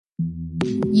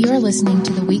You are listening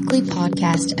to the weekly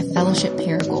podcast of Fellowship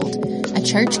Paragould, a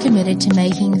church committed to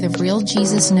making the real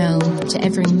Jesus known to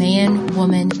every man,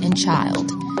 woman, and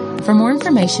child. For more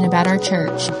information about our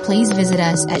church, please visit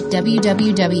us at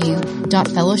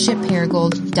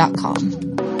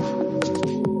www.fellowshipparagould.com.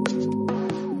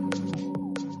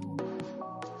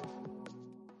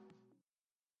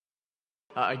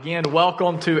 Again,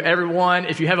 welcome to everyone.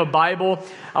 If you have a Bible,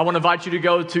 I want to invite you to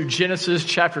go to Genesis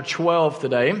chapter 12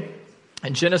 today.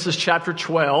 In Genesis chapter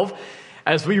 12,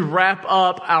 as we wrap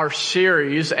up our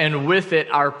series and with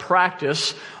it our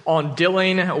practice on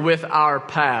dealing with our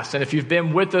past. And if you've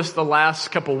been with us the last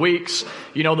couple weeks,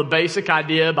 you know the basic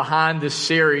idea behind this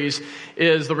series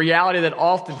is the reality that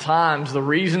oftentimes the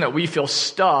reason that we feel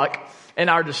stuck in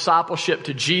our discipleship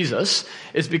to Jesus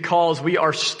is because we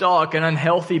are stuck in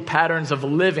unhealthy patterns of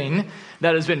living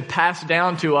that has been passed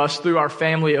down to us through our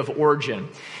family of origin.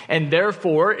 And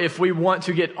therefore, if we want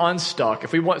to get unstuck,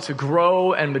 if we want to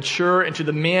grow and mature into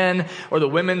the men or the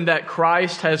women that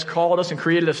Christ has called us and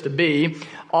created us to be,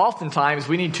 oftentimes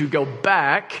we need to go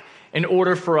back in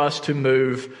order for us to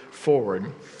move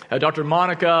forward. Dr.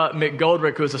 Monica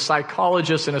McGoldrick, who is a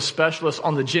psychologist and a specialist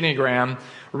on the Enneagram,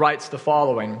 writes the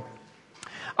following.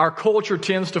 Our culture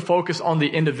tends to focus on the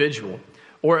individual,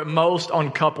 or at most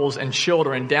on couples and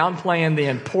children, downplaying the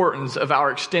importance of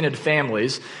our extended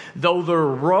families, though their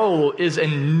role is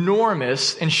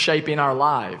enormous in shaping our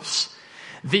lives.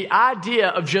 The idea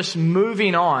of just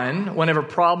moving on whenever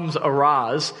problems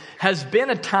arise has been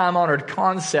a time-honored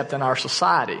concept in our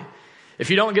society.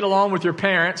 If you don't get along with your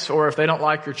parents, or if they don't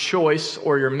like your choice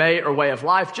or your mate or way of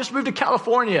life, just move to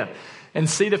California and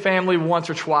see the family once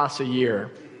or twice a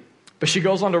year. But she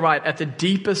goes on to write, at the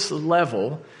deepest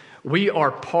level, we are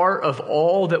part of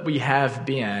all that we have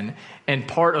been and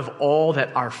part of all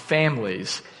that our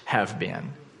families have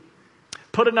been.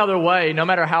 Put another way, no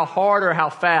matter how hard or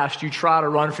how fast you try to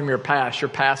run from your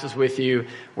past is with you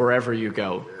wherever you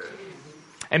go.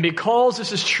 And because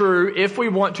this is true, if we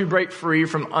want to break free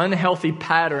from unhealthy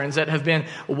patterns that have been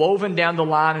woven down the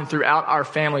line and throughout our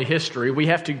family history, we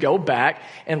have to go back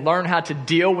and learn how to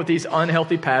deal with these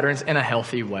unhealthy patterns in a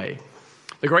healthy way.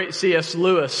 The great C.S.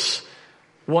 Lewis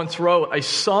once wrote, a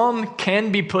sum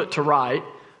can be put to right,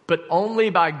 but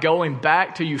only by going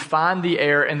back till you find the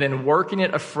error and then working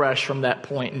it afresh from that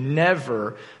point,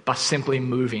 never by simply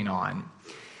moving on.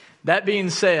 That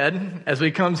being said, as we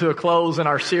come to a close in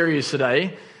our series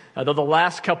today, though the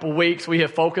last couple weeks we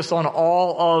have focused on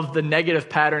all of the negative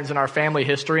patterns in our family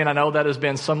history, and I know that has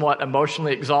been somewhat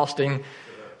emotionally exhausting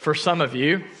for some of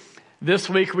you, this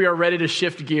week we are ready to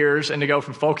shift gears and to go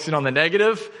from focusing on the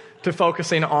negative to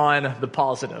focusing on the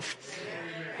positive.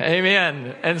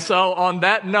 Amen. And so on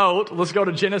that note, let's go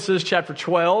to Genesis chapter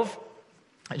 12.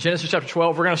 Genesis chapter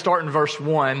 12, we're going to start in verse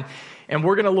 1. And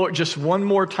we're going to look just one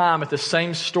more time at the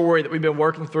same story that we've been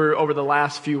working through over the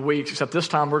last few weeks, except this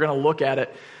time we're going to look at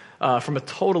it from a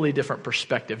totally different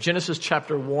perspective. Genesis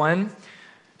chapter 1,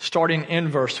 starting in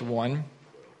verse 1, it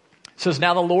says,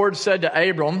 Now the Lord said to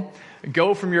Abram,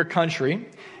 Go from your country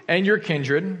and your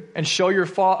kindred and show your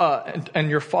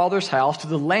father's house to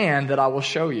the land that I will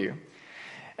show you.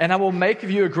 And I will make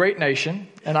of you a great nation,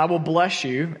 and I will bless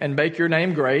you and make your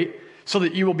name great so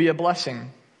that you will be a blessing.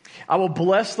 I will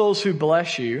bless those who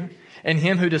bless you, and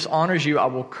him who dishonors you I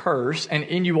will curse, and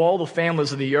in you all the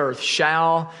families of the earth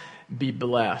shall be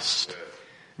blessed.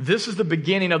 This is the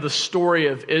beginning of the story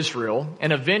of Israel,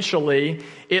 and eventually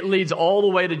it leads all the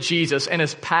way to Jesus and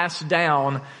is passed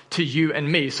down to you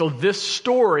and me. So this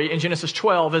story in Genesis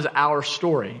 12 is our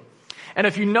story. And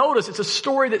if you notice, it's a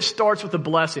story that starts with a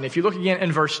blessing. If you look again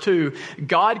in verse 2,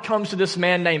 God comes to this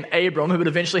man named Abram, who would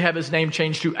eventually have his name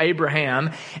changed to Abraham,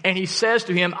 and he says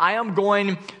to him, I am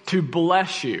going to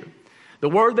bless you. The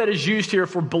word that is used here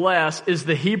for bless is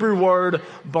the Hebrew word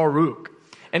baruch.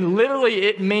 And literally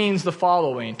it means the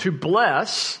following. To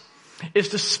bless is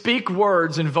to speak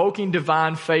words invoking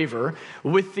divine favor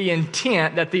with the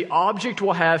intent that the object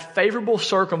will have favorable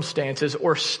circumstances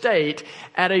or state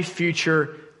at a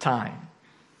future time.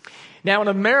 Now in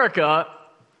America,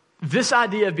 this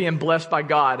idea of being blessed by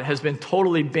God has been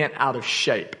totally bent out of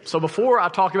shape. So before I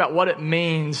talk about what it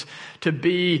means to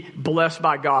be blessed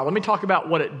by God, let me talk about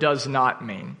what it does not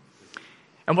mean.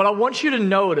 And what I want you to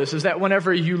notice is that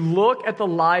whenever you look at the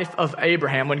life of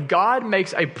Abraham, when God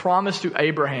makes a promise to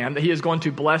Abraham that he is going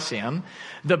to bless him,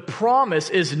 the promise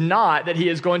is not that he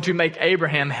is going to make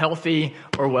Abraham healthy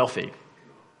or wealthy.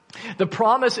 The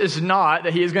promise is not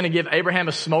that he is going to give Abraham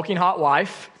a smoking hot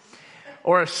wife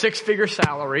or a 6-figure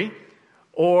salary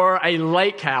or a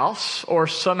lake house, or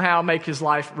somehow make his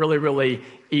life really, really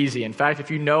easy. In fact,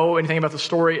 if you know anything about the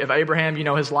story of Abraham, you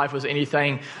know his life was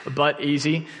anything but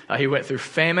easy. He went through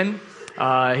famine.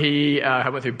 He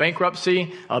went through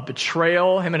bankruptcy,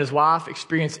 betrayal. Him and his wife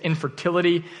experienced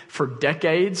infertility for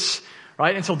decades.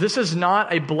 Right? And so this is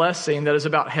not a blessing that is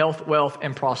about health, wealth,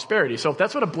 and prosperity. So if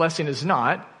that's what a blessing is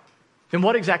not, then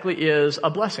what exactly is a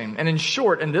blessing? And in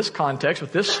short, in this context,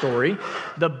 with this story,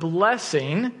 the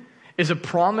blessing is a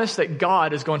promise that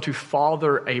God is going to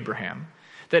father Abraham.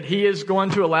 That he is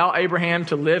going to allow Abraham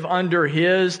to live under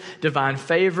his divine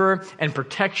favor and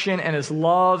protection and his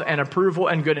love and approval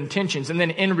and good intentions. And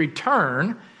then in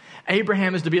return,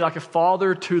 Abraham is to be like a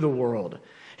father to the world.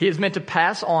 He is meant to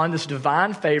pass on this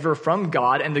divine favor from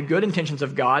God and the good intentions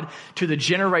of God to the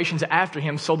generations after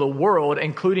him so the world,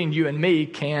 including you and me,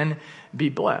 can be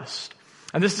blessed.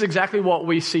 And this is exactly what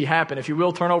we see happen. If you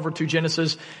will, turn over to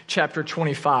Genesis chapter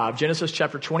 25. Genesis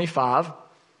chapter 25.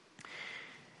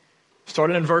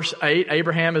 Starting in verse 8,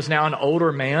 Abraham is now an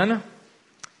older man.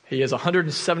 He is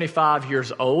 175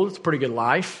 years old. It's a pretty good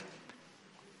life.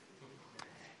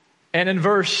 And in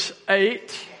verse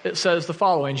 8, it says the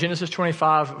following, Genesis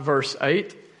 25, verse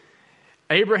 8.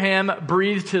 Abraham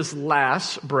breathed his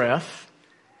last breath,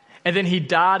 and then he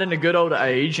died in a good old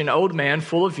age, an old man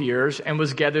full of years, and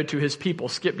was gathered to his people.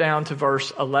 Skip down to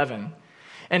verse 11.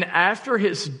 And after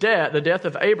his death, the death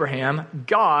of Abraham,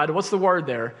 God, what's the word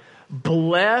there?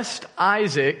 Blessed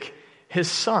Isaac,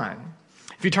 his son.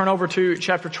 If you turn over to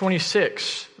chapter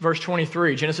 26, verse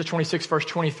 23, Genesis 26, verse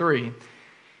 23,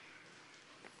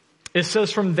 it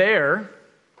says, from there,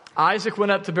 Isaac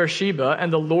went up to Beersheba,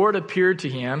 and the Lord appeared to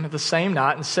him the same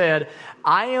night and said,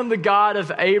 I am the God of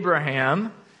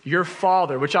Abraham, your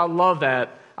father, which I love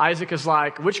that. Isaac is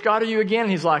like, which God are you again?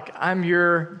 He's like, I'm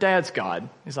your dad's God.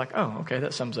 He's like, oh, okay,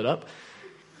 that sums it up.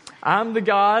 I'm the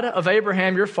God of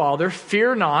Abraham, your father.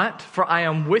 Fear not, for I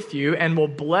am with you and will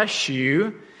bless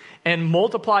you and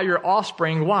multiply your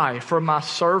offspring. Why? For my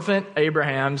servant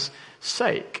Abraham's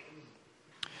sake.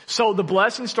 So the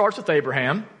blessing starts with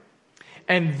Abraham.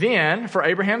 And then, for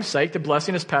Abraham's sake, the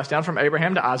blessing is passed down from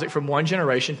Abraham to Isaac from one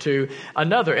generation to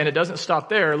another. And it doesn't stop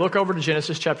there. Look over to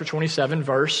Genesis chapter 27,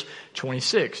 verse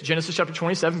 26. Genesis chapter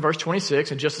 27, verse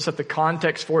 26. And just to set the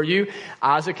context for you,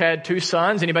 Isaac had two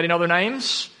sons. Anybody know their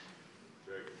names?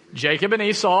 Jacob and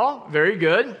Esau. Very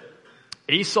good.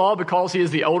 Esau, because he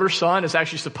is the older son, is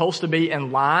actually supposed to be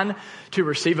in line to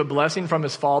receive a blessing from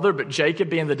his father. But Jacob,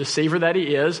 being the deceiver that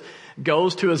he is,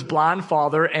 goes to his blind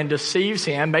father and deceives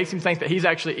him, makes him think that he's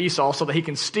actually Esau so that he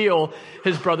can steal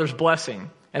his brother's blessing.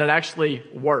 And it actually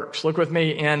works. Look with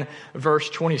me in verse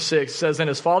 26. It says, and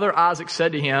his father Isaac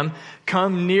said to him,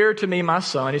 come near to me, my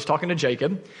son. He's talking to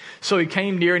Jacob. So he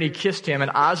came near and he kissed him. And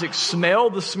Isaac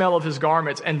smelled the smell of his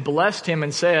garments and blessed him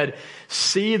and said,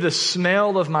 see the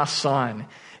smell of my son.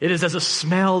 It is as a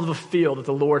smell of a field that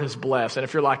the Lord has blessed. And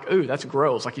if you're like, ooh, that's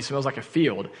gross, like he smells like a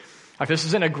field. Like this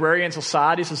is an agrarian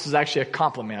society, so this is actually a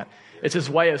compliment. It's his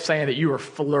way of saying that you are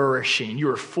flourishing. You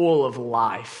are full of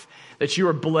life. That you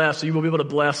are blessed, so you will be able to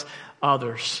bless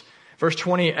others. Verse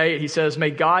 28, he says,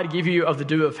 may God give you of the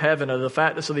dew of heaven, of the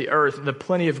fatness of the earth, and the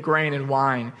plenty of grain and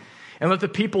wine. And let the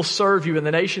people serve you, and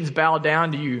the nations bow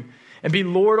down to you. And be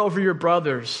Lord over your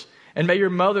brothers. And may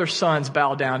your mother's sons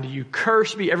bow down to you.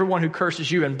 Cursed be everyone who curses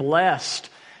you, and blessed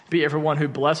be everyone who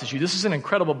blesses you. This is an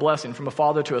incredible blessing from a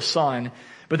father to a son.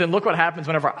 But then look what happens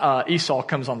whenever Esau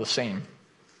comes on the scene.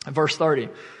 Verse 30.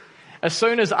 As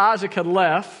soon as Isaac had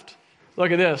left,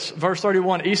 look at this. Verse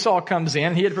 31, Esau comes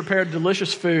in. He had prepared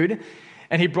delicious food,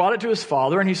 and he brought it to his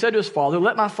father. And he said to his father,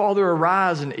 let my father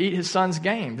arise and eat his son's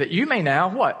game, that you may now,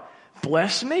 what?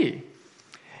 Bless me.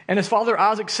 And his father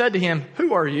Isaac said to him,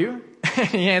 who are you? And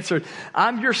he answered,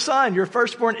 I'm your son, your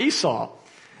firstborn Esau.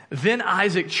 Then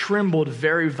Isaac trembled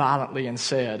very violently and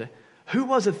said, who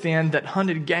was it then that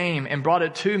hunted game and brought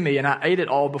it to me, and I ate it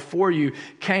all before you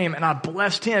came, and I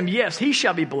blessed him? Yes, he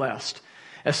shall be blessed.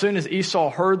 As soon as Esau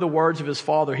heard the words of his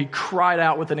father, he cried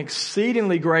out with an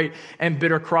exceedingly great and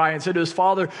bitter cry and said to his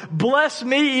father, bless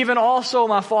me even also,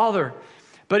 my father.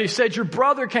 But he said, your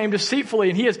brother came deceitfully,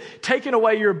 and he has taken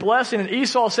away your blessing. And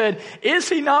Esau said, is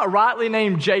he not rightly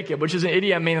named Jacob, which is an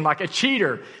idiom meaning like a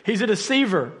cheater? He's a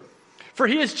deceiver. For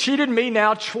he has cheated me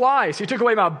now twice. He took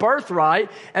away my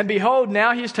birthright, and behold,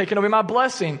 now he has taken away my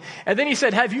blessing. And then he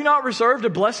said, have you not reserved a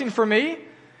blessing for me?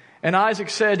 And Isaac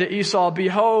said to Esau,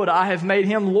 behold, I have made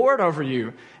him lord over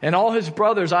you, and all his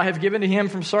brothers I have given to him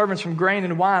from servants, from grain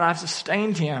and wine. I have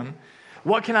sustained him.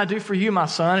 What can I do for you, my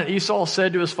son? And Esau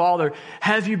said to his father,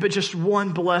 have you but just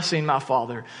one blessing, my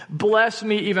father? Bless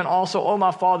me even also, O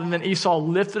my father. And then Esau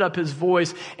lifted up his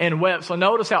voice and wept. So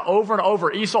notice how over and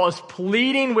over Esau is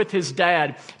pleading with his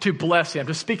dad to bless him,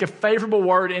 to speak a favorable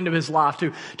word into his life,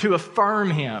 to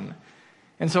affirm him.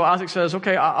 And so Isaac says,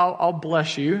 okay, I'll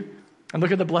bless you. And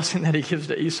look at the blessing that he gives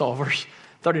to Esau, verse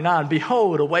 39.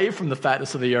 Behold, away from the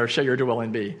fatness of the earth shall your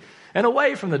dwelling be, and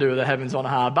away from the dew of the heavens on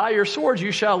high. By your sword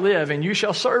you shall live, and you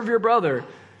shall serve your brother.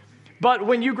 But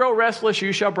when you grow restless,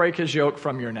 you shall break his yoke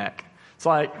from your neck. It's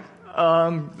like,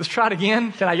 let's try it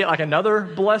again. Can I get like another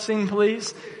blessing,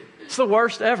 please? It's the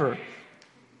worst ever.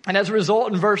 And as a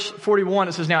result, in verse 41,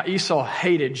 it says, now Esau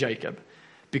hated Jacob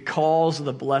because of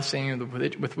the blessing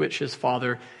with which his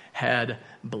father had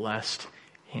blessed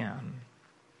him.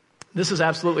 This is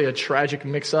absolutely a tragic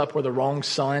mix-up where the wrong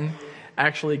son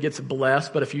actually gets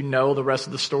blessed. But if you know the rest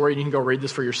of the story, you can go read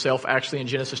this for yourself, actually in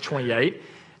Genesis 28.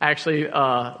 Actually,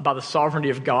 by the sovereignty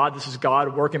of God, this is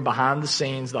God working behind the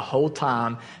scenes the whole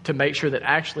time to make sure that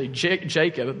actually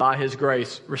Jacob, by his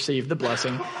grace, received the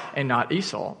blessing and not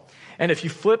Esau. And if you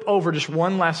flip over just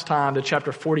one last time to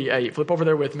chapter 48, flip over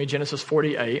there with me, Genesis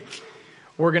 48,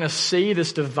 we're going to see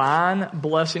this divine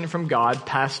blessing from God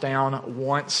passed down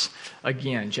once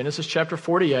again. Genesis chapter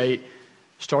 48,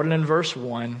 starting in verse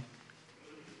 1,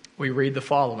 we read the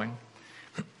following.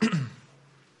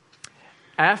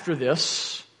 After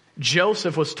this,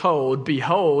 Joseph was told,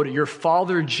 behold, your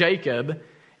father Jacob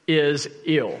is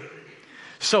ill.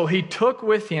 So he took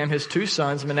with him his two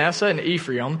sons, Manasseh and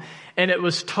Ephraim, and it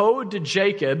was told to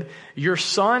Jacob, your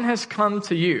son has come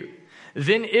to you.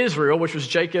 Then Israel, which was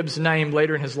Jacob's name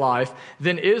later in his life,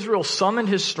 then Israel summoned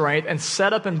his strength and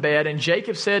sat up in bed. And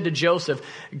Jacob said to Joseph,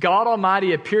 God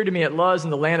Almighty appeared to me at Luz in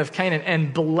the land of Canaan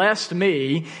and blessed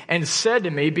me and said to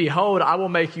me, behold, I will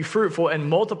make you fruitful and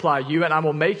multiply you, and I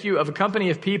will make you of a company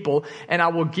of people, and I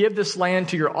will give this land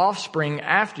to your offspring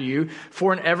after you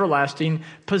for an everlasting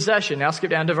possession. Now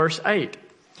skip down to verse 8.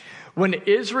 When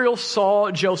Israel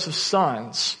saw Joseph's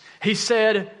sons, he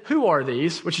said, who are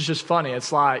these? Which is just funny.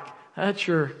 It's like, it's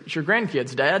your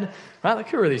grandkids, Dad. Right? Like,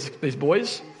 who are these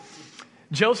boys?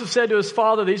 Joseph said to his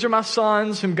father, these are my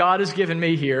sons whom God has given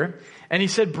me here. And he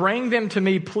said, bring them to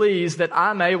me, please, that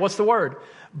I may, what's the word?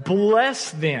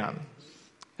 Bless them.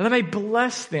 And I may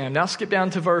bless them. Now skip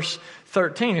down to verse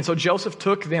 13. And so Joseph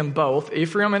took them both,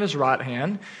 Ephraim in his right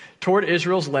hand, toward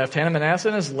Israel's left hand, and Manasseh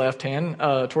in his left hand,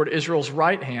 toward Israel's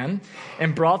right hand,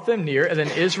 and brought them near. And then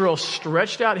Israel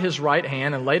stretched out his right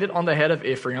hand and laid it on the head of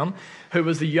Ephraim, who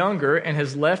was the younger, and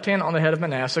his left hand on the head of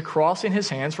Manasseh, crossing his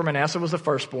hands, for Manasseh was the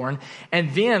firstborn.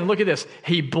 And then, look at this,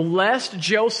 he blessed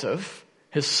Joseph,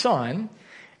 his son,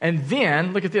 and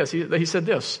then, look at this, he said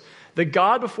this, the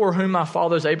God before whom my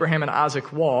fathers Abraham and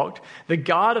Isaac walked, the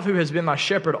God of who has been my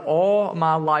shepherd all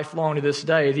my life long to this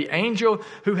day, the angel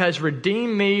who has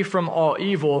redeemed me from all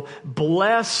evil,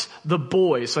 bless the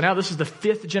boys. So now this is the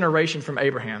fifth generation from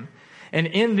Abraham. And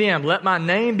in them let my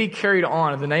name be carried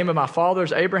on in the name of my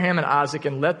fathers Abraham and Isaac,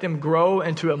 and let them grow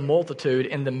into a multitude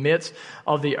in the midst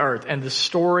of the earth. And the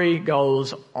story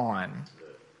goes on.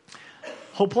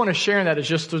 Whole point of sharing that is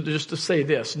just to say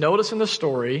this. Notice in the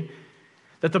story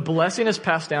that the blessing is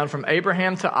passed down from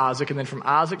Abraham to Isaac, and then from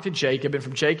Isaac to Jacob, and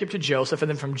from Jacob to Joseph, and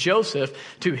then from Joseph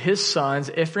to his sons,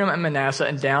 Ephraim and Manasseh,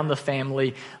 and down the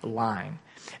family line.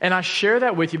 And I share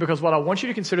that with you because what I want you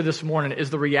to consider this morning is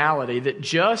the reality that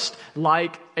just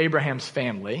like Abraham's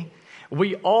family,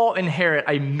 we all inherit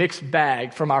a mixed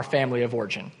bag from our family of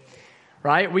origin.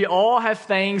 Right? We all have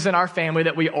things in our family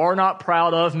that we are not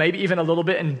proud of, maybe even a little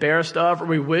bit embarrassed of, or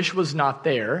we wish was not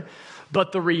there.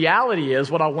 But the reality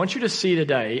is, what I want you to see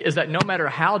today is that no matter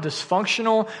how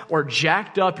dysfunctional or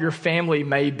jacked up your family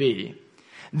may be,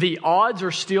 the odds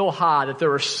are still high that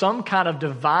there is some kind of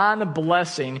divine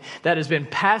blessing that has been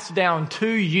passed down to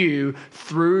you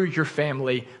through your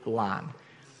family line.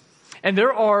 And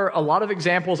there are a lot of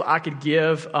examples I could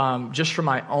give just from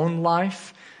my own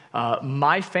life.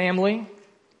 My family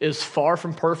is far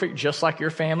from perfect, just like your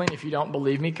family. If you don't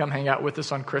believe me, come hang out with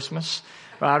us on Christmas.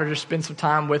 Right, or just spend some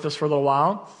time with us for a little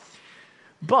while.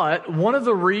 But one of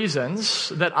the reasons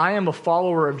that I am a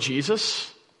follower of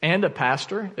Jesus and a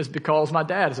pastor is because my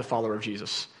dad is a follower of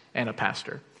Jesus and a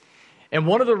pastor. And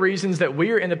one of the reasons that we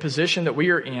are in the position that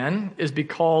we are in is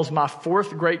because my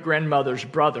fourth great-grandmother's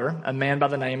brother, a man by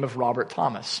the name of Robert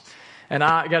Thomas. And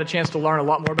I got a chance to learn a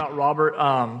lot more about Robert.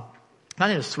 I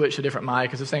need to switch to a different mic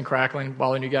because this thing crackling,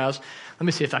 bothering you guys. Let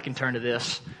me see if I can turn to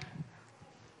this.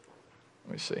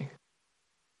 Let me see.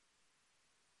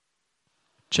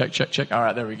 Check. All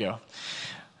right, there we go.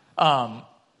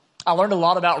 I learned a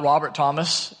lot about Robert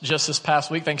Thomas just this past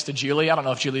week, thanks to Julie. I don't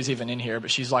know if Julie's even in here, but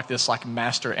she's like this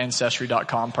master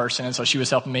ancestry.com person. And so she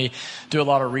was helping me do a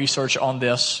lot of research on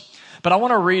this. But I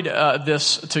want to read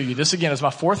this to you. This, again, is my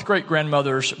fourth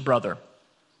great-grandmother's brother.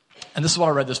 And this is what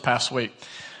I read this past week.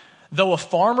 Though a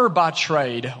farmer by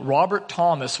trade, Robert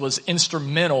Thomas was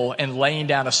instrumental in laying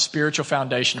down a spiritual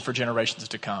foundation for generations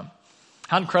to come.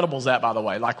 How incredible is that, by the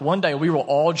way? Like, one day we will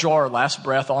all draw our last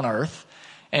breath on earth,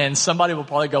 and somebody will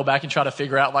probably go back and try to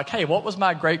figure out, like, hey, what was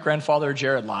my great-grandfather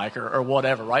Jared like, or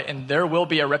whatever, right? And there will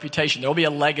be a reputation. There will be a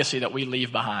legacy that we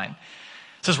leave behind.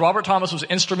 It says Robert Thomas was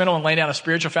instrumental in laying down a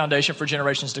spiritual foundation for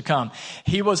generations to come.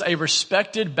 He was a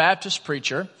respected Baptist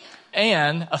preacher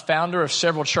and a founder of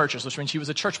several churches, which means he was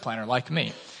a church planter like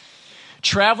me.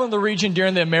 Traveling the region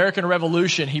during the American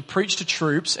Revolution, he preached to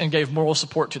troops and gave moral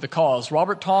support to the cause.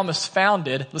 Robert Thomas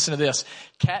founded, listen to this,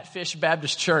 Catfish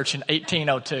Baptist Church in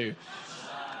 1802.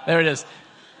 There it is.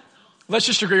 Let's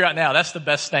just agree right now, that's the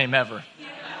best name ever.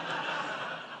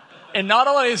 And not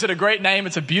only is it a great name,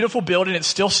 it's a beautiful building. It's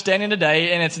still standing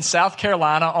today, and it's in South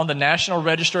Carolina on the National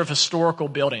Register of Historical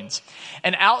Buildings.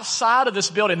 And outside of this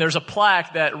building, there's a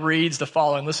plaque that reads the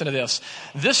following. Listen to this.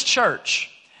 This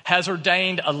church has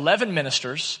ordained 11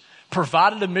 ministers,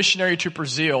 provided a missionary to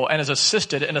Brazil, and has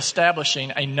assisted in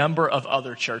establishing a number of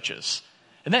other churches.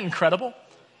 Isn't that incredible?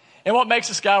 And what makes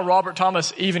this guy, Robert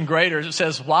Thomas, even greater is it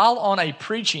says, while on a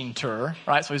preaching tour,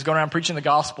 right, so he's going around preaching the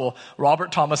gospel,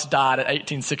 Robert Thomas died at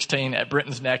 1816 at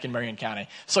Britton's Neck in Marion County.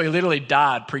 So he literally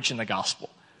died preaching the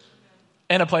gospel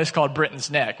in a place called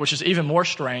Britton's Neck, which is even more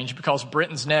strange because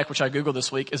Britton's Neck, which I Googled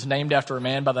this week, is named after a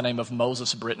man by the name of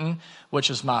Moses Britton,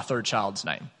 which is my third child's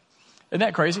name. Isn't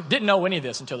that crazy? Didn't know any of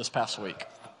this until this past week.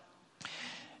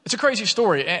 It's a crazy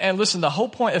story. And listen, the whole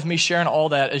point of me sharing all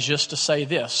that is just to say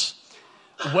this.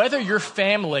 Whether your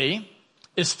family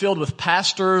is filled with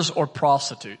pastors or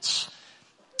prostitutes,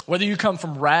 whether you come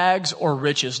from rags or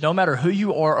riches, no matter who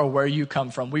you are or where you come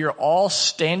from, we are all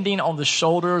standing on the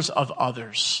shoulders of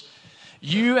others.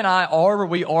 You and I are where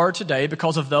we are today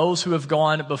because of those who have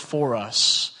gone before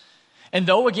us. And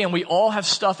though, again, we all have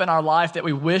stuff in our life that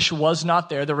we wish was not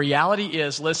there, the reality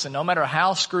is, listen, no matter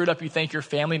how screwed up you think your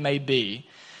family may be,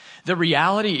 the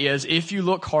reality is, if you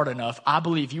look hard enough, I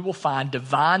believe you will find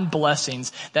divine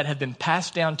blessings that have been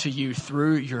passed down to you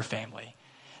through your family.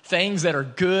 Things that are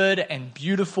good and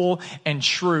beautiful and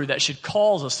true that should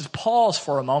cause us to pause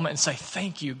for a moment and say,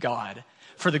 thank you, God,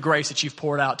 for the grace that you've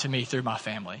poured out to me through my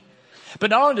family.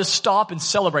 But not only to stop and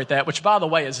celebrate that, which, by the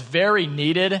way, is very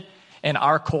needed in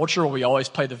our culture where we always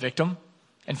play the victim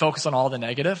and focus on all the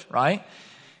negative, right?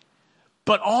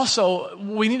 But also,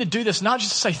 we need to do this not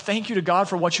just to say thank you to God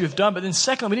for what you have done, but then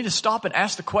secondly, we need to stop and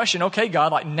ask the question, okay,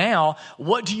 God, like now,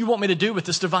 what do you want me to do with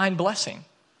this divine blessing?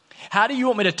 How do you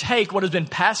want me to take what has been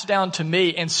passed down to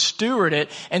me and steward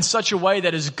it in such a way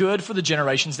that is good for the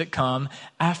generations that come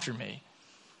after me?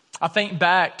 I think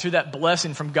back to that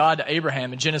blessing from God to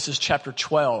Abraham in Genesis chapter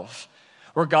 12,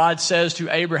 where God says to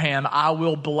Abraham, I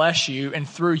will bless you, and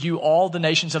through you all the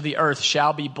nations of the earth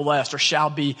shall be blessed or shall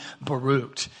be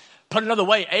baruched. Put another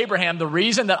way, Abraham, the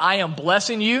reason that I am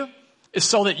blessing you is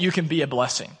so that you can be a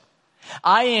blessing.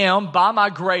 I am, by my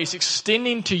grace,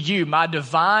 extending to you my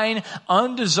divine,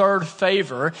 undeserved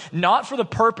favor, not for the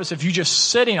purpose of you just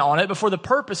sitting on it, but for the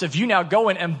purpose of you now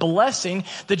going and blessing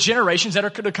the generations that are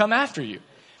going to come after you.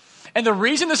 And the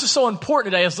reason this is so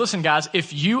important today is, listen, guys,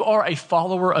 if you are a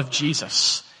follower of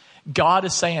Jesus, God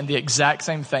is saying the exact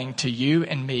same thing to you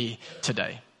and me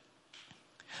today.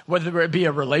 Whether it be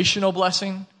a relational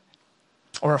blessing,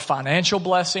 or a financial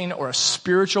blessing, or a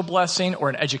spiritual blessing, or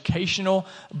an educational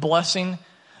blessing.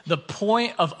 The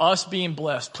point of us being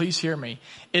blessed, please hear me,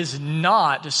 is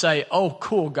not to say, oh,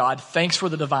 cool, God, thanks for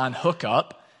the divine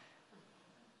hookup.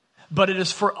 But it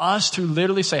is for us to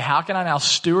literally say, how can I now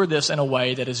steward this in a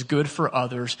way that is good for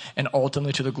others and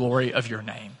ultimately to the glory of your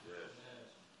name?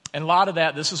 And a lot of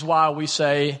that, this is why we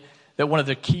say that one of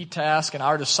the key tasks in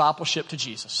our discipleship to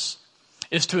Jesus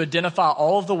is to identify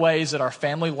all of the ways that our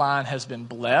family line has been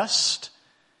blessed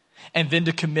and then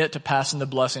to commit to passing the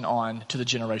blessing on to the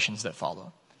generations that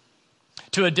follow.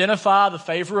 To identify the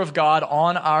favor of God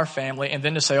on our family and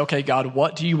then to say, okay, God,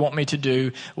 what do you want me to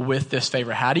do with this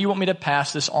favor? How do you want me to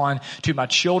pass this on to my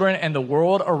children and the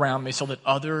world around me so that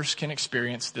others can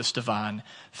experience this divine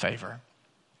favor?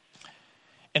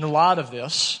 In light of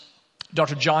this,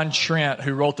 Dr. John Trent,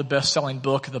 who wrote the best-selling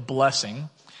book, The Blessing,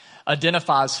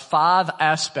 identifies 5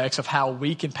 aspects of how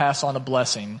we can pass on a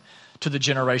blessing to the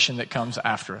generation that comes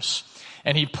after us.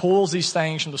 And he pulls these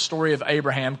things from the story of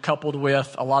Abraham coupled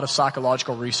with a lot of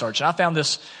psychological research. And I found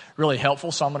this really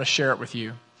helpful, so I'm going to share it with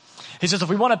you. He says, if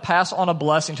we want to pass on a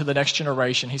blessing to the next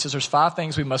generation, he says there's 5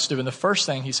 things we must do. And the first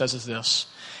thing he says is this,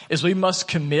 is we must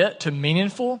commit to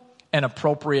meaningful and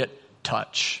appropriate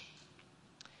touch.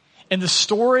 In the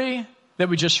story that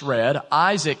we just read,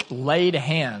 Isaac laid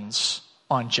hands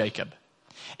on Jacob.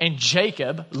 And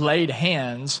Jacob laid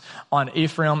hands on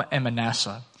Ephraim and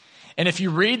Manasseh. And if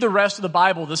you read the rest of the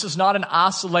Bible, this is not an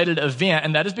isolated event.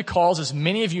 And that is because, as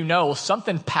many of you know,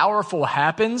 something powerful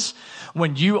happens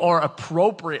when you are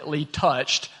appropriately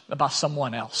touched by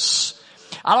someone else.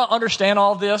 I don't understand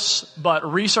all this,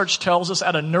 but research tells us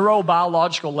at a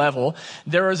neurobiological level,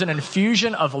 there is an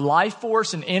infusion of life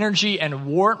force and energy and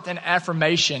warmth and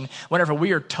affirmation whenever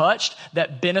we are touched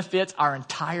that benefits our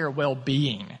entire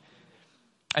well-being.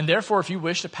 And therefore, if you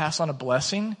wish to pass on a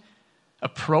blessing,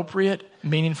 appropriate,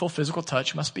 meaningful physical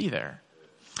touch must be there.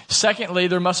 Secondly,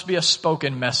 there must be a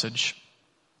spoken message.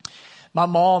 My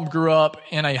mom grew up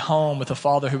in a home with a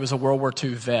father who was a World War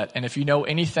II vet. And if you know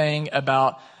anything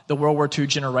about the World War II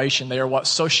generation, they are what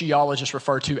sociologists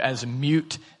refer to as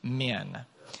mute men.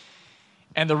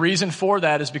 And the reason for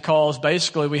that is because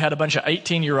basically we had a bunch of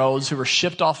 18-year-olds who were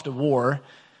shipped off to war,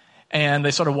 and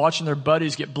they started watching their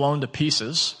buddies get blown to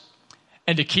pieces.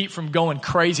 And to keep from going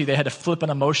crazy, they had to flip an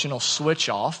emotional switch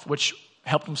off, which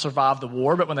helped them survive the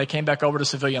war. But when they came back over to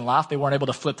civilian life, they weren't able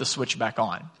to flip the switch back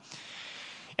on.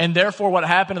 And therefore, what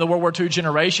happened to the World War II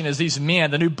generation is these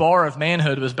men, the new bar of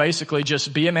manhood was basically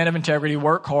just be a man of integrity,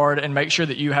 work hard, and make sure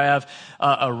that you have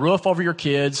a roof over your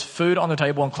kids, food on the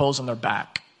table, and clothes on their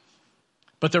back.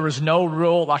 But there was no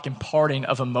real imparting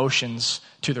of emotions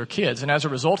to their kids. And as a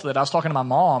result of that, I was talking to my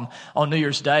mom on New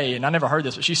Year's Day, and I never heard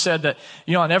this, but she said that,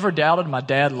 I never doubted my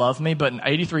dad loved me, but in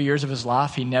 83 years of his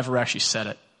life, he never actually said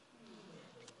it.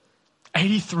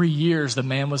 83 years the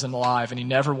man was alive, and he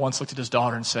never once looked at his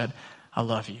daughter and said, I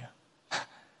love you.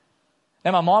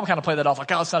 And my mom kind of played that off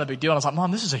like, oh, it's not a big deal. And I was like,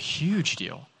 Mom, this is a huge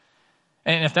deal.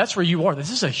 And if that's where you are,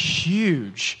 this is a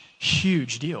huge,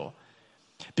 huge deal.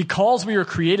 Because we are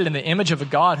created in the image of a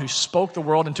God who spoke the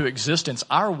world into existence,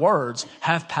 our words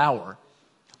have power,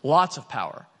 lots of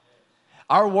power.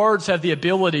 Our words have the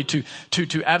ability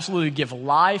to absolutely give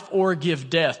life or give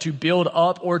death, to build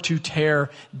up or to tear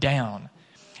down.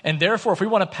 And therefore, if we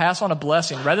want to pass on a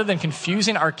blessing, rather than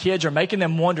confusing our kids or making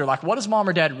them wonder, what does mom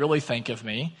or dad really think of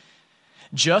me?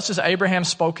 Just as Abraham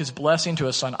spoke his blessing to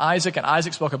his son Isaac, and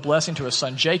Isaac spoke a blessing to his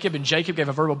son Jacob, and Jacob gave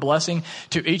a verbal blessing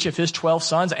to each of his 12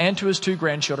 sons and to his 2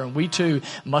 grandchildren, we too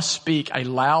must speak a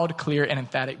loud, clear, and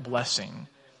emphatic blessing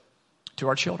to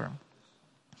our children.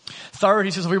 Third,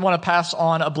 he says, if we want to pass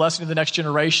on a blessing to the next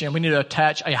generation, we need to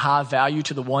attach a high value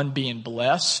to the one being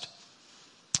blessed.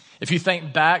 If you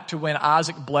think back to when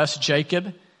Isaac blessed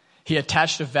Jacob, he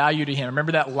attached a value to him.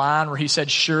 Remember that line where he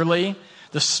said, surely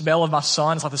the smell of my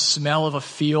son is like the smell of a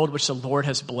field which the Lord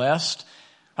has blessed.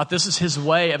 This is his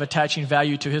way of attaching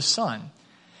value to his son.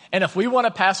 And if we want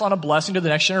to pass on a blessing to the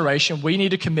next generation, we need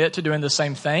to commit to doing the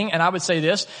same thing. And I would say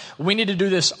this, we need to do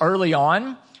this early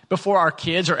on before our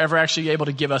kids are ever actually able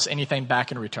to give us anything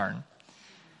back in return.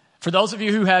 For those of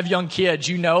you who have young kids,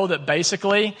 you know that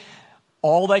basically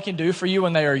all they can do for you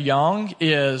when they are young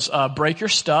is break your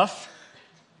stuff,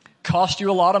 cost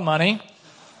you a lot of money.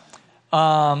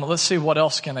 Let's see, what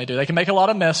else can they do? They can make a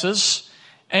lot of messes,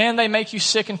 and they make you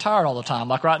sick and tired all the time.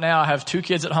 Like right now, I have 2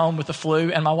 kids at home with the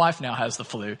flu, and my wife now has the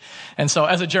flu. And so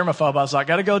as a germaphobe, I was like,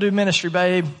 got to go do ministry,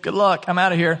 babe. Good luck. I'm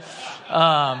out of here.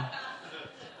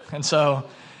 And so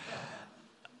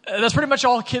that's pretty much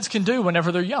all kids can do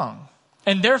whenever they're young.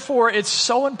 And therefore, it's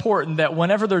so important that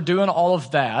whenever they're doing all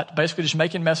of that, basically just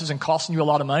making messes and costing you a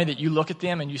lot of money, that you look at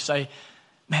them and you say,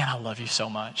 man, I love you so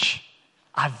much.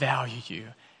 I value you.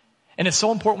 And it's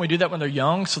so important we do that when they're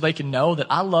young so they can know that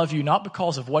I love you not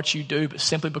because of what you do, but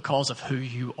simply because of who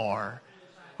you are.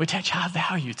 We attach high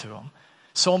value to them.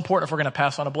 So important if we're going to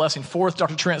pass on a blessing. Fourth,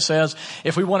 Dr. Trent says,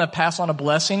 if we want to pass on a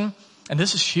blessing, and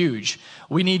this is huge,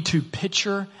 we need to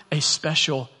picture a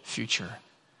special future.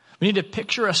 We need to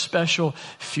picture a special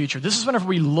future. This is whenever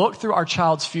we look through our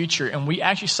child's future and we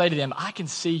actually say to them, I can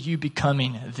see you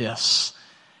becoming this.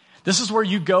 This is where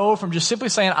you go from just simply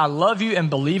saying, I love you and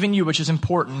believe in you, which is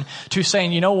important, to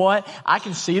saying, you know what? I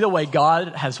can see the way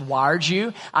God has wired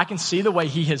you. I can see the way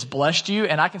he has blessed you.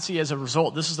 And I can see as a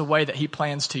result, this is the way that he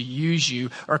plans to use you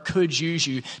or could use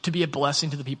you to be a blessing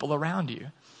to the people around you.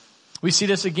 We see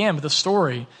this again with the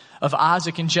story of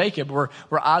Isaac and Jacob, where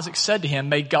Isaac said to him,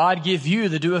 may God give you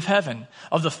the dew of heaven,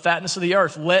 of the fatness of the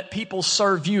earth. Let people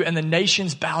serve you and the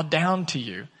nations bow down to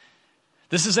you.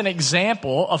 This is an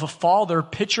example of a father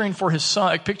picturing for his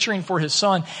son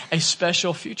a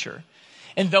special future.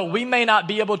 And though we may not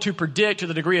be able to predict to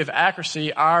the degree of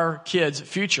accuracy our kids'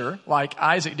 future, like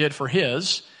Isaac did for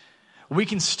his, we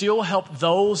can still help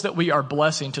those that we are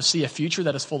blessing to see a future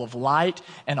that is full of light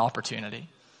and opportunity.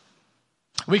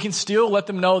 We can still let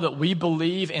them know that we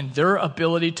believe in their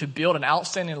ability to build an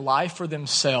outstanding life for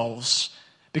themselves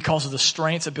because of the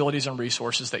strengths, abilities, and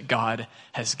resources that God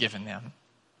has given them.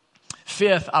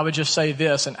 Fifth, I would just say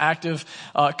this, an active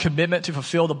commitment to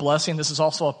fulfill the blessing. This is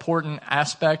also an important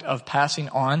aspect of passing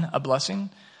on a blessing.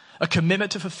 A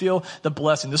commitment to fulfill the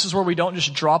blessing. This is where we don't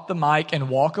just drop the mic and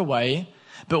walk away,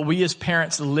 but we as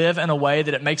parents live in a way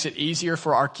that it makes it easier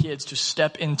for our kids to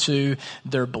step into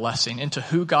their blessing, into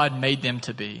who God made them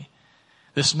to be.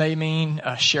 This may mean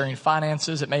sharing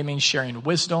finances. It may mean sharing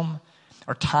wisdom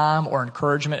or time or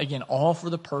encouragement. Again, all for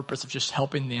the purpose of just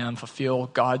helping them fulfill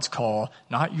God's call,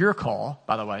 not your call,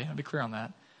 by the way. I'll be clear on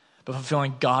that, but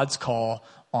fulfilling God's call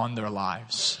on their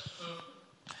lives.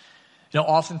 You know,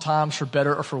 oftentimes, for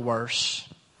better or for worse,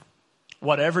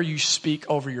 whatever you speak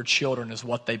over your children is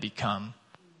what they become.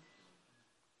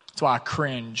 That's why I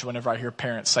cringe whenever I hear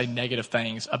parents say negative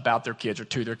things about their kids or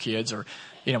to their kids or,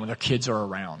 you know, when their kids are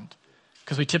around.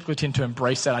 Because we typically tend to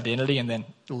embrace that identity and then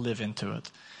live into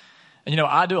it. And, you know,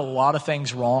 I do a lot of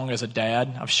things wrong as a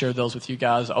dad. I've shared those with you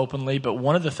guys openly. But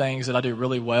one of the things that I do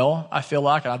really well, I feel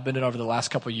like, and I've been doing over the last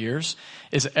couple of years,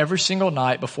 is every single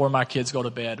night before my kids go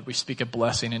to bed, we speak a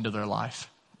blessing into their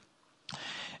life.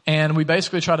 And we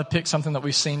basically try to pick something that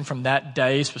we've seen from that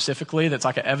day specifically that's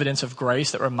like an evidence of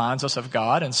grace that reminds us of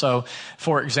God. And so,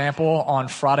 for example, on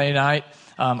Friday night,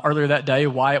 earlier that day,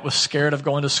 Wyatt was scared of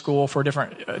going to school for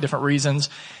different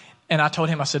reasons. And I told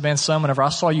him, I said, man, son, whenever I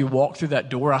saw you walk through that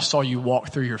door, I saw you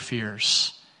walk through your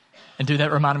fears. And dude,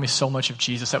 that reminded me so much of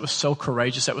Jesus. That was so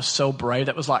courageous. That was so brave.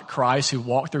 That was like Christ who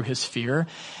walked through his fear.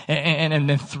 And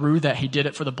then through that, he did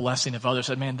it for the blessing of others.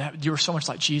 I said, man, you were so much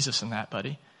like Jesus in that,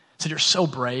 buddy. I said, you're so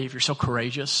brave. You're so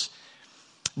courageous.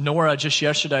 Nora, just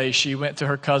yesterday, she went to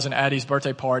her cousin Addie's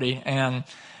birthday party. And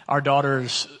our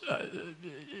daughter's,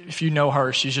 if you know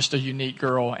her, she's just a unique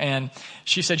girl. And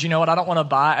she said, you know what? I don't want to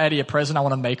buy Addie a present. I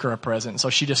want to make her a present. So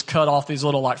she just cut off these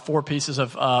little 4 pieces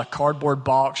of cardboard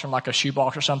box from like a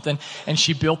shoebox or something. And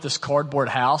she built this cardboard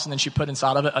house. And then she put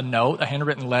inside of it a note, a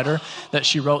handwritten letter that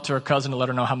she wrote to her cousin to let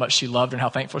her know how much she loved her and how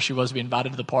thankful she was to be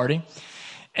invited to the party.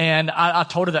 And I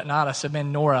told her that night, I said,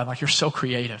 man, Nora, you're so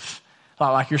creative.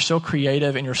 You're so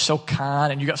creative and you're so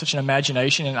kind and you got such an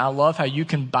imagination. And I love how you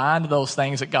combine those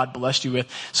things that God blessed you with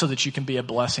so that you can be a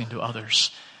blessing to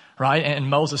others, right? And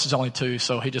Moses is only 2,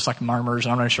 so he just murmurs.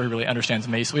 And I'm not sure he really understands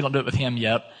me, so we don't do it with him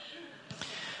yet.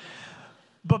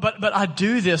 But I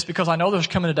do this because I know there's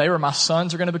coming a day where my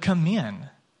sons are going to become men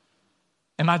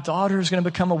and my daughter is going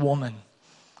to become a woman.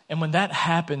 And when that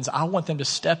happens, I want them to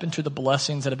step into the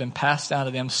blessings that have been passed down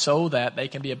to them so that they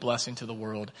can be a blessing to the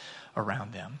world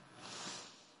around them.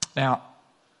 Now,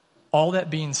 all that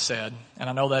being said, and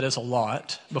I know that is a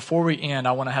lot, before we end,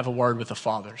 I want to have a word with the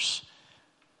fathers,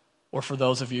 or for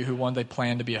those of you who one day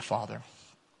plan to be a father.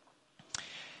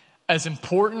 As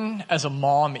important as a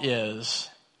mom is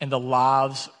in the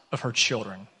lives of her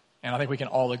children, and I think we can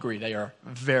all agree they are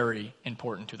very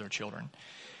important to their children,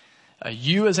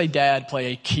 you as a dad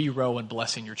play a key role in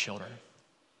blessing your children.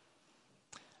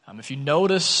 If you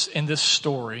notice in this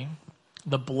story,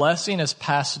 the blessing is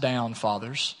passed down,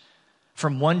 fathers,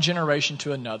 from one generation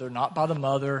to another, not by the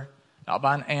mother, not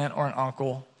by an aunt or an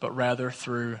uncle, but rather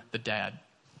through the dad.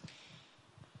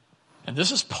 And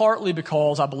this is partly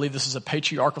because I believe this is a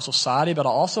patriarchal society, but I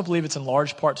also believe it's in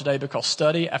large part today because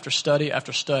study after study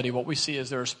after study, what we see is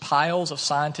there's piles of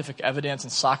scientific evidence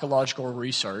and psychological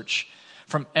research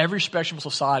from every spectrum of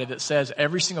society that says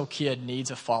every single kid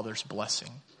needs a father's blessing.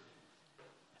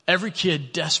 Every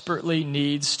kid desperately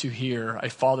needs to hear a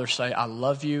father say, I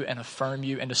love you, and affirm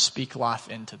you, and to speak life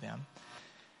into them.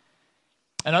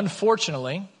 And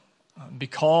unfortunately,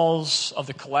 because of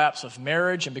the collapse of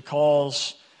marriage and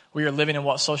because we are living in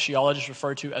what sociologists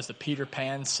refer to as the Peter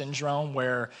Pan syndrome,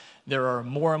 where there are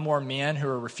more and more men who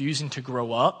are refusing to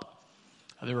grow up,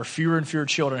 there are fewer and fewer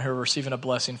children who are receiving a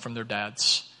blessing from their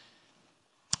dads.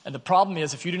 And the problem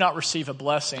is, if you do not receive a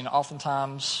blessing,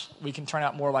 oftentimes we can turn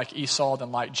out more like Esau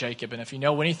than like Jacob. And if you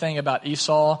know anything about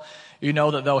Esau, you know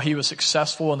that though he was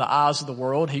successful in the eyes of the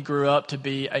world, he grew up to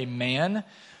be a man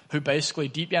who basically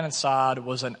deep down inside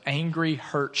was an angry,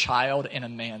 hurt child in a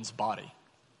man's body.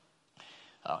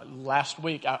 Last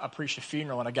week, I preached a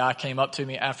funeral, and a guy came up to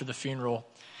me after the funeral,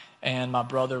 and my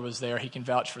brother was there. He can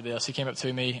vouch for this. He came up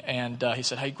to me, and he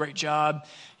said, hey, great job,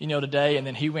 today. And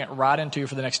then he went right into,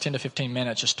 for the next 10 to 15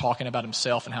 minutes, just talking about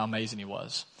himself and how amazing he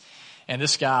was. And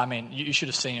this guy, you should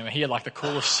have seen him. He had the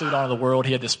coolest suit on in the world.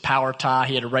 He had this power tie.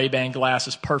 He had Ray-Ban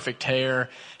glasses, perfect hair.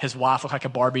 His wife looked like a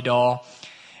Barbie doll.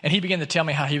 And he began to tell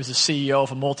me how he was the CEO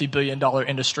of a multi-billion-dollar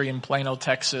industry in Plano,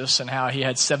 Texas, and how he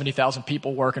had 70,000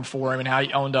 people working for him, and how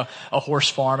he owned a horse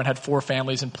farm and had 4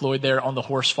 families employed there on the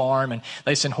horse farm, and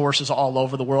they send horses all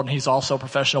over the world, and he's also a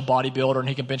professional bodybuilder, and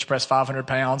he can bench press 500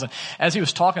 pounds. And as he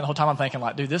was talking the whole time, I'm thinking,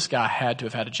 like, dude, this guy had to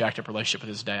have had a jacked up relationship with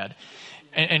his dad.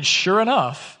 And sure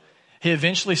enough, he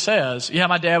eventually says, yeah,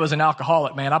 my dad was an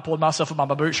alcoholic, man. I pulled myself up by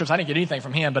my bootstraps. I didn't get anything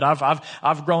from him, but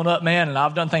I've grown up, man, and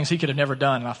I've done things he could have never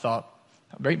done. And I thought,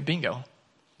 bingo.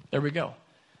 There we go.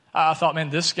 I thought, man,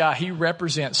 this guy, he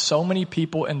represents so many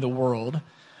people in the world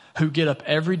who get up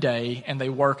every day and they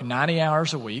work 90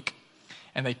 hours a week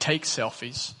and they take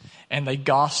selfies and they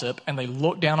gossip and they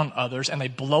look down on others and they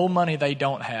blow money they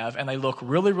don't have and they look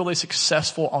really, really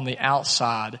successful on the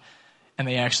outside and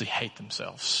they actually hate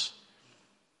themselves.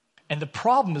 And the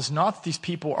problem is not that these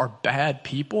people are bad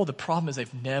people. The problem is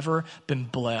they've never been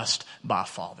blessed by a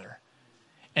father.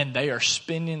 And they are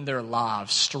spending their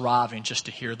lives striving just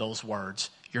to hear those words,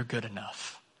 you're good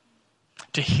enough.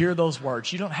 To hear those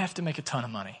words, you don't have to make a ton of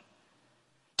money.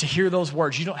 To hear those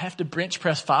words, you don't have to bench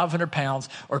press 500 pounds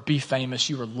or be famous.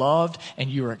 You are loved and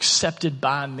you are accepted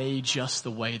by me just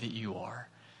the way that you are.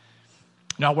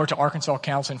 Now, I worked at Arkansas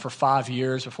Counseling for 5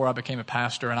 years before I became a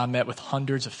pastor, and I met with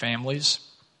hundreds of families.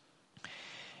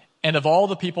 And of all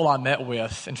the people I met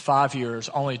with in 5 years,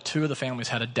 only 2 of the families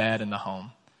had a dad in the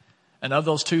home. And of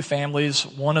those 2 families,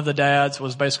 one of the dads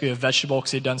was basically a vegetable because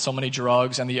he'd done so many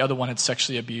drugs, and the other one had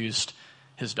sexually abused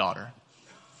his daughter.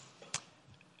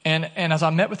 And as I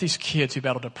met with these kids who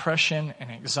battled depression and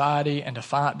anxiety and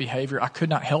defiant behavior, I could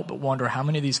not help but wonder how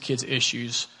many of these kids'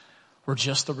 issues were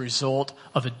just the result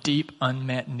of a deep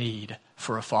unmet need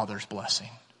for a father's blessing.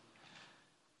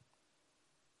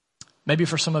 Maybe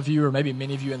for some of you, or maybe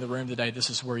many of you in the room today, this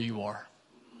is where you are.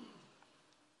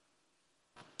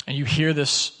 And you hear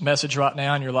this message right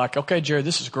now and you're like, okay, Jared,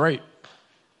 this is great.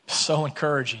 So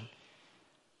encouraging.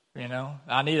 You know,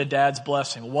 I need a dad's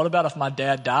blessing. Well, what about if my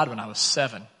dad died when I was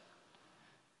 7?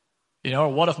 You know,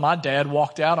 or what if my dad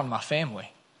walked out on my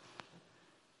family?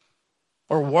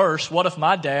 Or worse, what if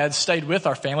my dad stayed with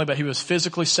our family, but he was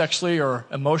physically, sexually, or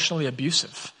emotionally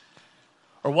abusive?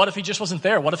 Or what if he just wasn't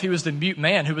there? What if he was the mute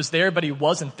man who was there, but he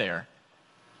wasn't there?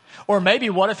 Or maybe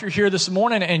what if you're here this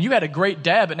morning and you had a great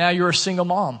dad, but now you're a single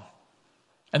mom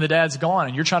and the dad's gone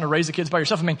and you're trying to raise the kids by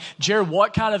yourself? I mean, Jared,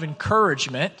 what kind of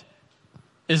encouragement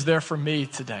is there for me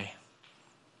today?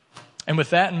 And with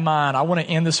that in mind, I want to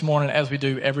end this morning, as we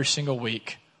do every single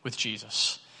week, with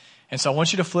Jesus. And so I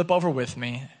want you to flip over with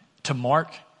me to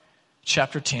Mark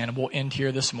chapter 10, and we'll end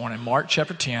here this morning. Mark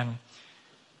chapter 10.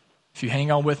 If you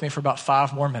hang on with me for about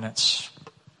 5 more minutes.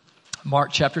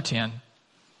 Mark chapter 10.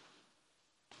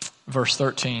 Verse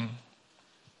 13,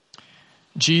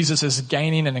 Jesus is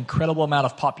gaining an incredible amount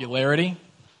of popularity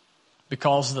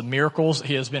because of the miracles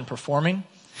he has been performing.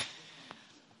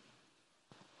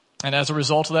 And as a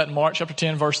result of that, in Mark chapter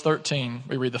 10, verse 13,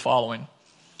 we read the following.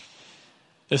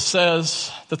 It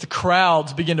says that the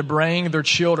crowds begin to bring their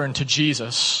children to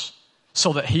Jesus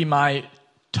so that he might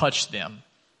touch them.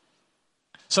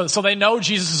 So they know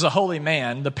Jesus is a holy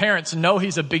man. The parents know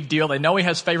he's a big deal. They know he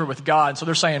has favor with God. So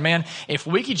they're saying, man, if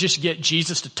we could just get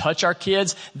Jesus to touch our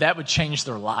kids, that would change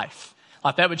their life.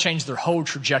 Like that would change their whole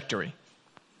trajectory.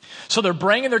 So they're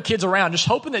bringing their kids around, just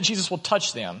hoping that Jesus will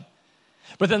touch them.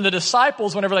 But then the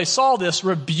disciples, whenever they saw this,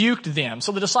 rebuked them.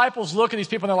 So the disciples look at these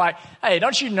people and they're like, hey,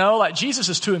 don't you know, like Jesus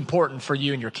is too important for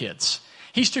you and your kids.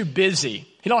 He's too busy.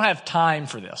 He don't have time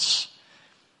for this.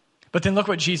 But then look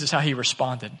what Jesus, how he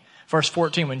responded. Verse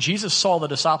 14, when Jesus saw the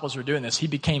disciples were doing this, he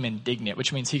became indignant,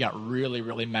 which means he got really,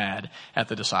 really mad at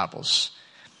the disciples.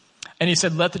 And he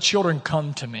said, let the children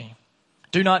come to me.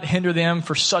 Do not hinder them,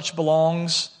 for such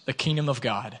belongs the kingdom of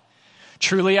God.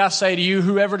 Truly I say to you,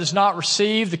 whoever does not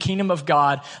receive the kingdom of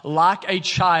God like a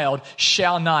child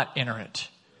shall not enter it.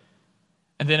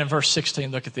 And then in verse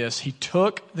 16, look at this. He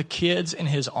took the kids in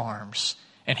his arms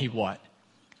and he what?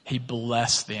 He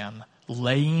blessed them,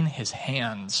 laying his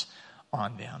hands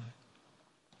on them.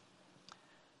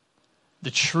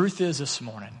 The truth is this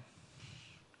morning,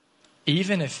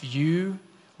 even if you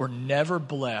were never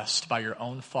blessed by your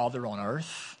own Father on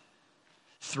earth,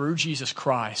 through Jesus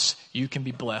Christ, you can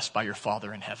be blessed by your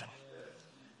Father in heaven.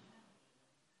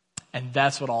 And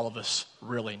that's what all of us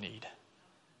really need.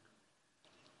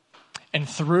 And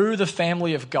through the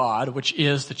family of God, which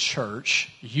is the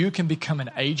church, you can become an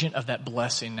agent of that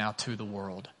blessing now to the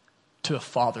world, to a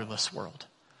fatherless world.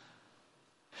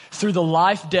 Through the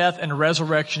life, death, and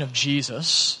resurrection of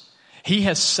Jesus, he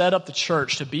has set up the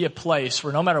church to be a place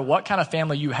where no matter what kind of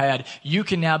family you had, you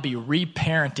can now be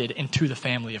reparented into the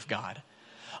family of God.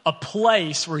 a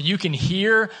place where you can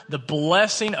hear the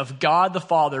blessing of God the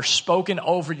Father spoken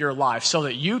over your life so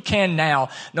that you can now,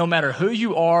 no matter who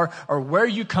you are or where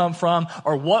you come from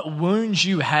or what wounds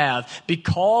you have,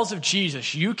 because of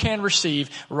Jesus, you can receive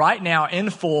right now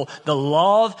in full the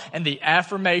love and the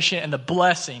affirmation and the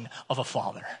blessing of a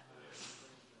Father.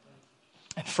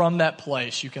 And from that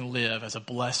place, you can live as a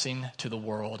blessing to the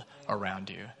world around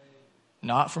you.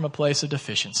 Not from a place of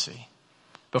deficiency,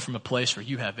 but from a place where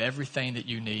you have everything that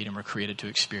you need and were created to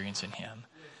experience in Him.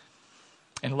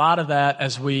 In light of that,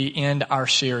 as we end our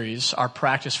series, our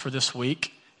practice for this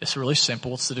week is really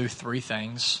simple. It's to do three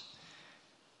things.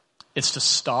 It's to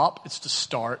stop, it's to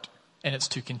start, and it's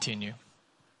to continue.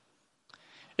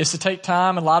 It's to take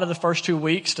time a lot of the first 2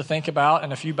 weeks to think about,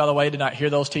 and if you, by the way, did not hear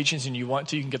those teachings and you want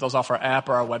to, you can get those off our app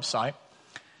or our website.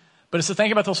 But it's to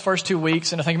think about those first 2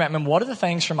 weeks and to think about, man, what are the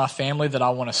things from my family that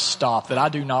I want to stop, that I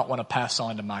do not want to pass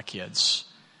on to my kids?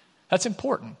 That's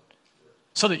important.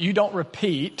 So that you don't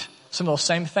repeat some of those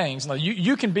same things.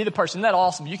 You can be the person, isn't that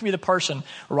awesome? You can be the person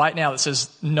right now that says,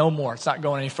 no more, it's not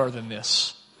going any further than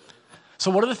this.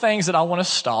 So what are the things that I want to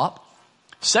stop?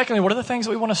 Secondly, what are the things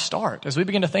that we want to start as we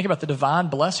begin to think about the divine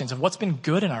blessings of what's been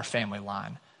good in our family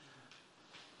line?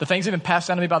 The things that have been passed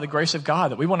down to me by the grace of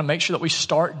God that we want to make sure that we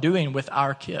start doing with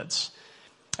our kids.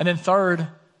 And then third,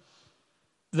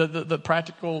 the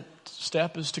practical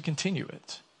step is to continue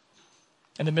it.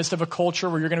 In the midst of a culture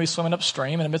where you're going to be swimming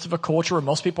upstream, in the midst of a culture where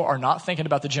most people are not thinking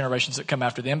about the generations that come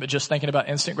after them, but just thinking about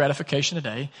instant gratification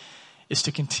today, is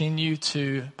to continue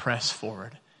to press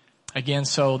forward. Again,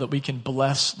 so that we can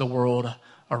bless the world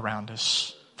around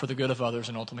us for the good of others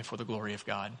and ultimately for the glory of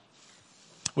God.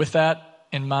 With that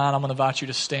in mind, I'm going to invite you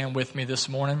to stand with me this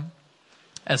morning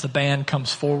as the band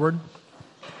comes forward.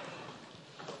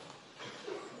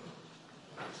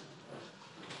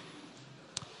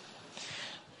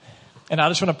 And I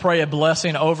just want to pray a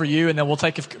blessing over you, and then we'll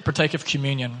partake of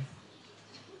communion.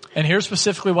 And here's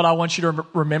specifically what I want you to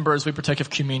remember as we partake of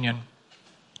communion.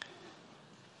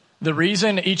 The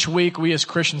reason each week we as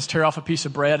Christians tear off a piece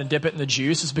of bread and dip it in the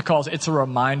juice is because it's a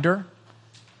reminder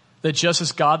that just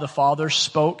as God the Father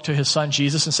spoke to His Son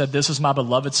Jesus and said, "This is my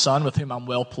beloved Son with whom I'm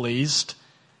well pleased,"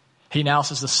 He now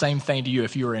says the same thing to you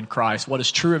if you are in Christ. What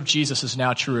is true of Jesus is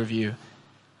now true of you.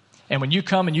 And when you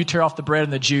come and you tear off the bread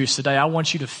and the juice today, I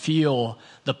want you to feel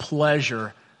the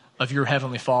pleasure of your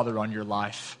Heavenly Father on your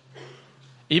life.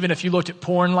 Even if you looked at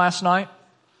porn last night,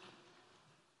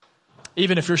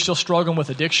 even if you're still struggling with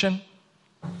addiction,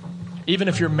 even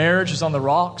if your marriage is on the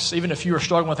rocks, even if you are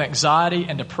struggling with anxiety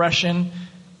and depression,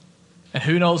 and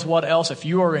who knows what else, if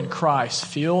you are in Christ,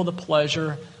 feel the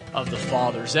pleasure of the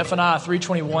Father. Zephaniah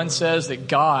 3:21 says that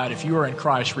God, if you are in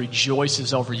Christ,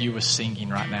 rejoices over you with singing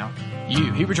right now.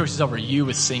 He rejoices over you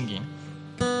with singing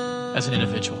as an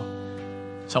individual.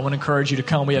 So I want to encourage you to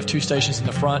come. We have 2 stations in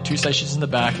the front, 2 stations in the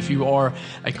back. If you are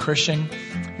a Christian,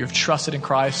 you've trusted in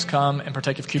Christ, come and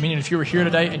partake of communion. If you were here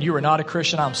today and you are not a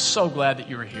Christian, I'm so glad that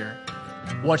you are here.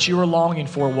 What you are longing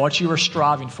for, what you are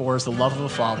striving for is the love of a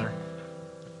Father.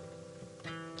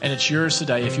 And it's yours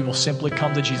today if you will simply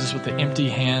come to Jesus with the empty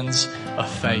hands of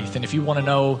faith. And if you want to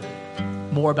know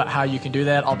more about how you can do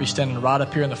that, I'll be standing right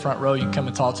up here in the front row. You can come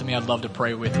and talk to me. I'd love to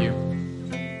pray with you.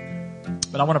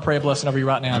 But I want to pray a blessing over you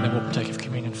right now, and then we'll partake of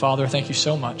communion. Father, thank you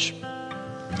so much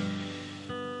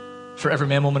for every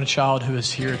man, woman, and child who is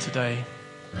here today.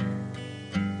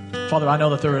 Father, I know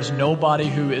that there is nobody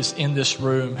who is in this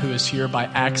room who is here by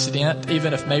accident,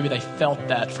 even if maybe they felt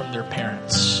that from their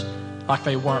parents, like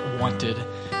they weren't wanted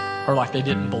or like they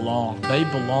didn't belong. They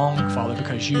belong, Father,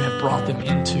 because you have brought them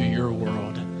into your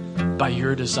world by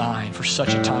your design for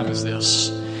such a time as this.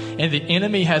 And the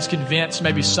enemy has convinced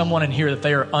maybe someone in here that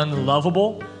they are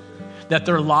unlovable, that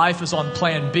their life is on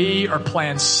plan B or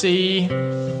plan C,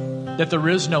 that there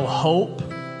is no hope.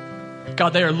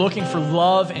 God, they are looking for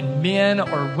love in men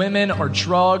or women or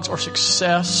drugs or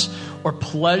success or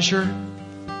pleasure.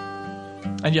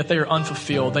 And yet they are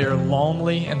unfulfilled. They are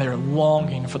lonely and they are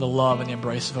longing for the love and the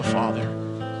embrace of a Father.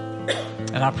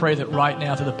 And I pray that right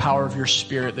now, through the power of your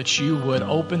Spirit, that you would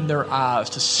open their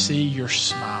eyes to see your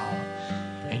smile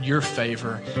and your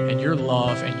favor and your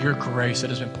love and your grace that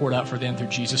has been poured out for them through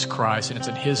Jesus Christ. And it's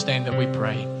in His name that we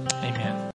pray.